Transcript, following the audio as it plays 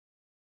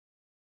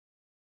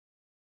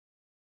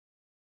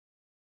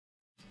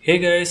Hey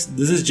guys,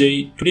 this is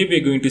Jay. Today we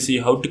are going to see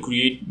how to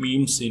create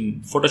memes in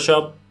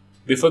Photoshop.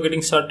 Before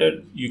getting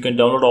started, you can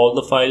download all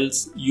the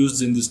files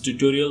used in this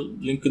tutorial,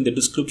 link in the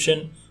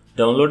description.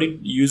 Download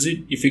it, use it.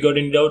 If you got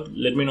any doubt,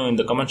 let me know in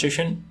the comment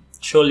section.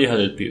 Surely I'll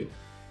help you.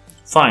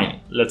 Fine,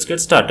 let's get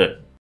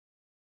started.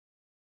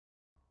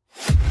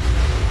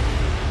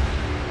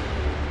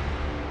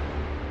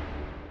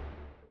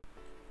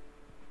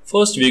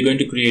 First, we are going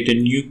to create a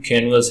new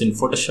canvas in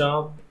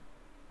Photoshop.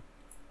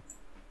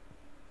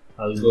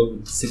 I'll go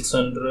with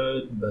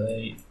 600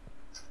 by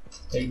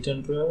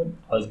 800.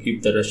 I'll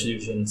keep the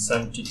resolution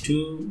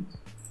 72.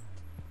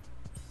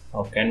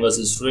 Our canvas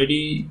is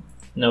ready.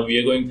 Now we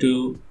are going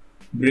to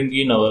bring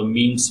in our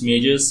memes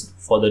images.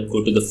 For that,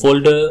 go to the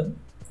folder,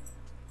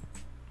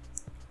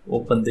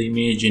 open the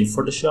image in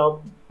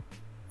Photoshop,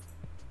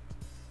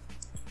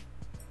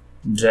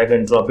 drag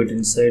and drop it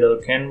inside our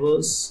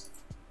canvas.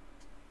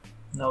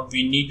 Now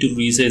we need to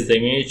resize the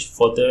image.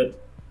 For that,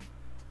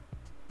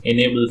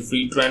 enable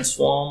free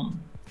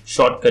transform,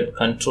 shortcut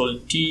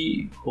Ctrl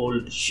T,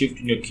 hold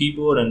Shift in your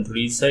keyboard and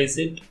resize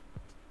it.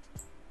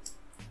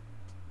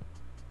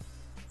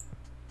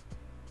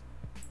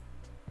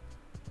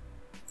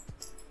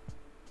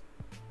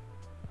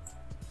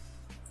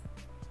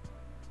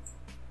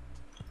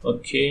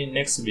 Okay,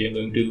 next we are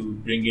going to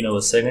bring in our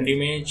second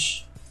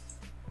image.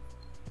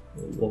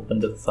 Open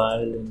the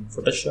file in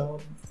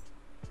Photoshop,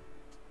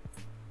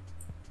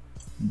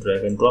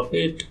 drag and drop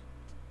it,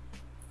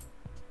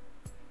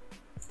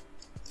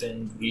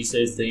 then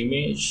resize the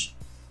image.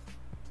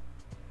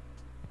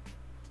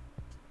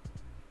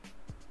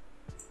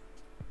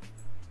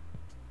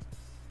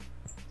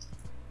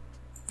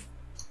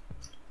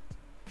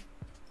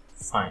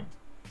 Fine.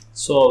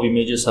 So our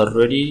images are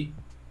ready.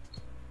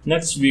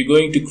 Next we're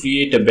going to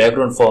create a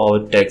background for our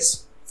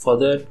text. For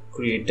that,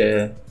 create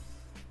a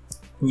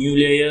new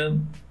layer,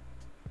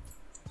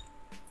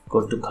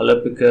 go to color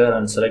picker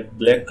and select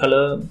black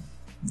color,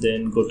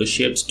 then go to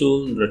shapes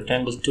tool,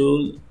 rectangle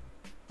tool,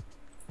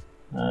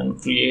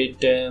 and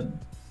create a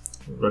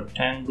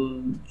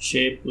rectangle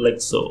shape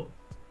like so,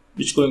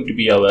 which is going to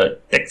be our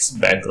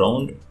text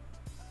background.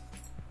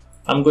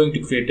 I'm going to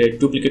create a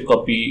duplicate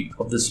copy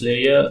of this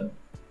layer,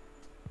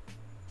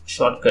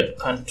 shortcut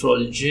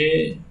Ctrl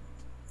J,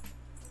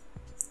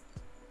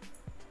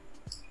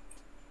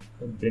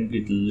 and bring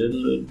it a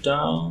little bit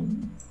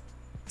down.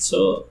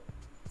 So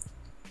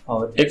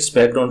our text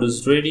background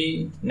is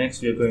ready.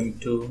 Next we are going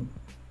to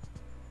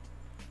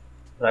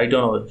write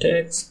down our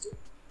text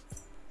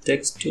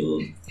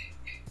tool,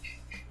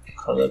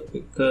 color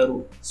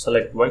picker,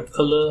 select white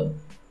color.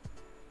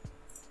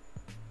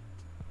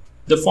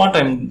 The font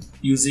I'm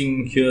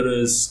using here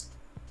is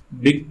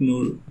Big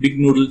Noodle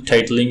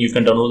Titling. You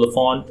can download the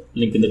font,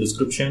 link in the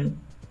description.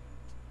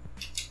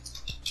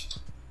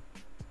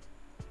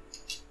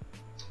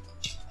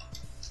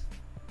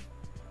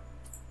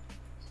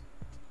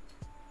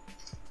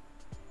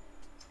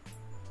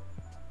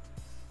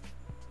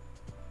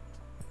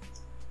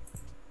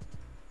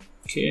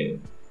 Okay,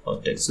 our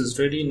text is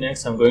ready.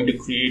 Next I'm going to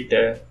create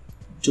a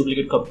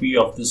duplicate copy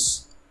of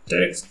this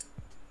text.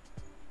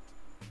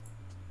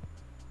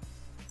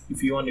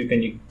 If you want, you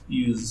can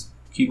use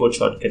keyboard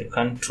shortcut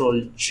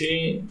Ctrl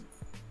J.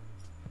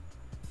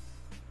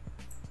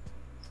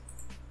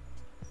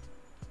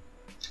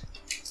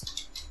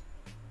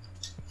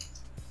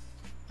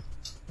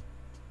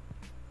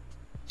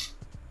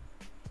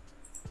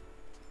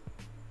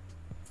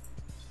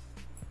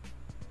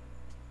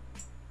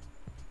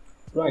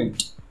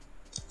 Right.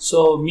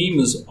 So meme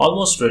is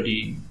almost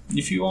ready.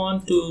 If you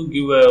want to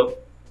give a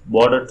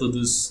border to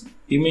this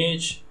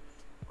image,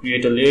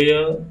 create a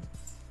layer,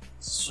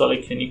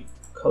 select any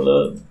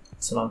color,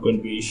 it's not going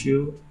to be an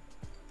issue.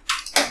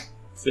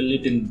 Fill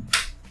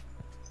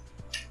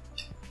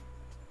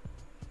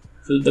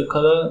the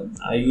color.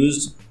 I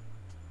used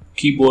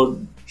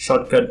keyboard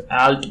shortcut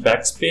Alt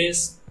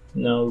backspace.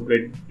 Now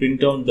bring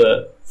down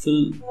the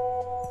fill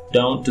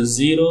down to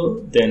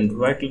 0, then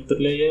right click the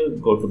layer,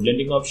 go to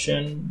blending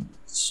option,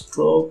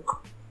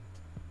 stroke,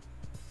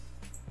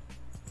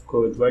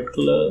 go with white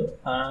color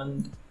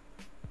and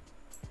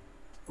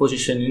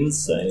position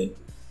inside,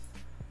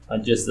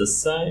 adjust the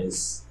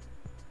size.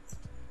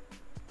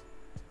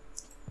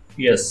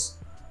 Yes,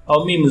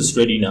 our meme is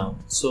ready now,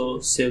 so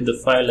save the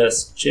file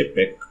as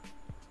JPEG.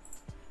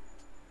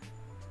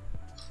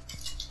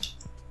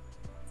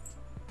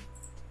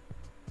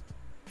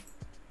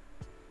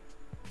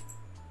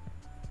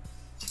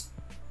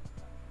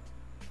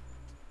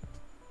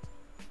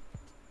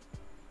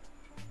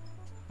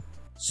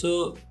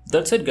 So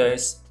that's it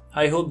guys.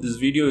 I hope this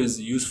video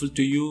is useful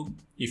to you.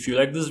 If you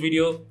like this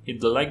video,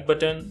 hit the like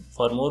button.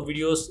 For more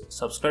videos,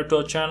 subscribe to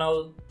our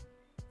channel.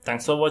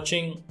 Thanks for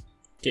watching.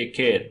 Take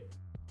care.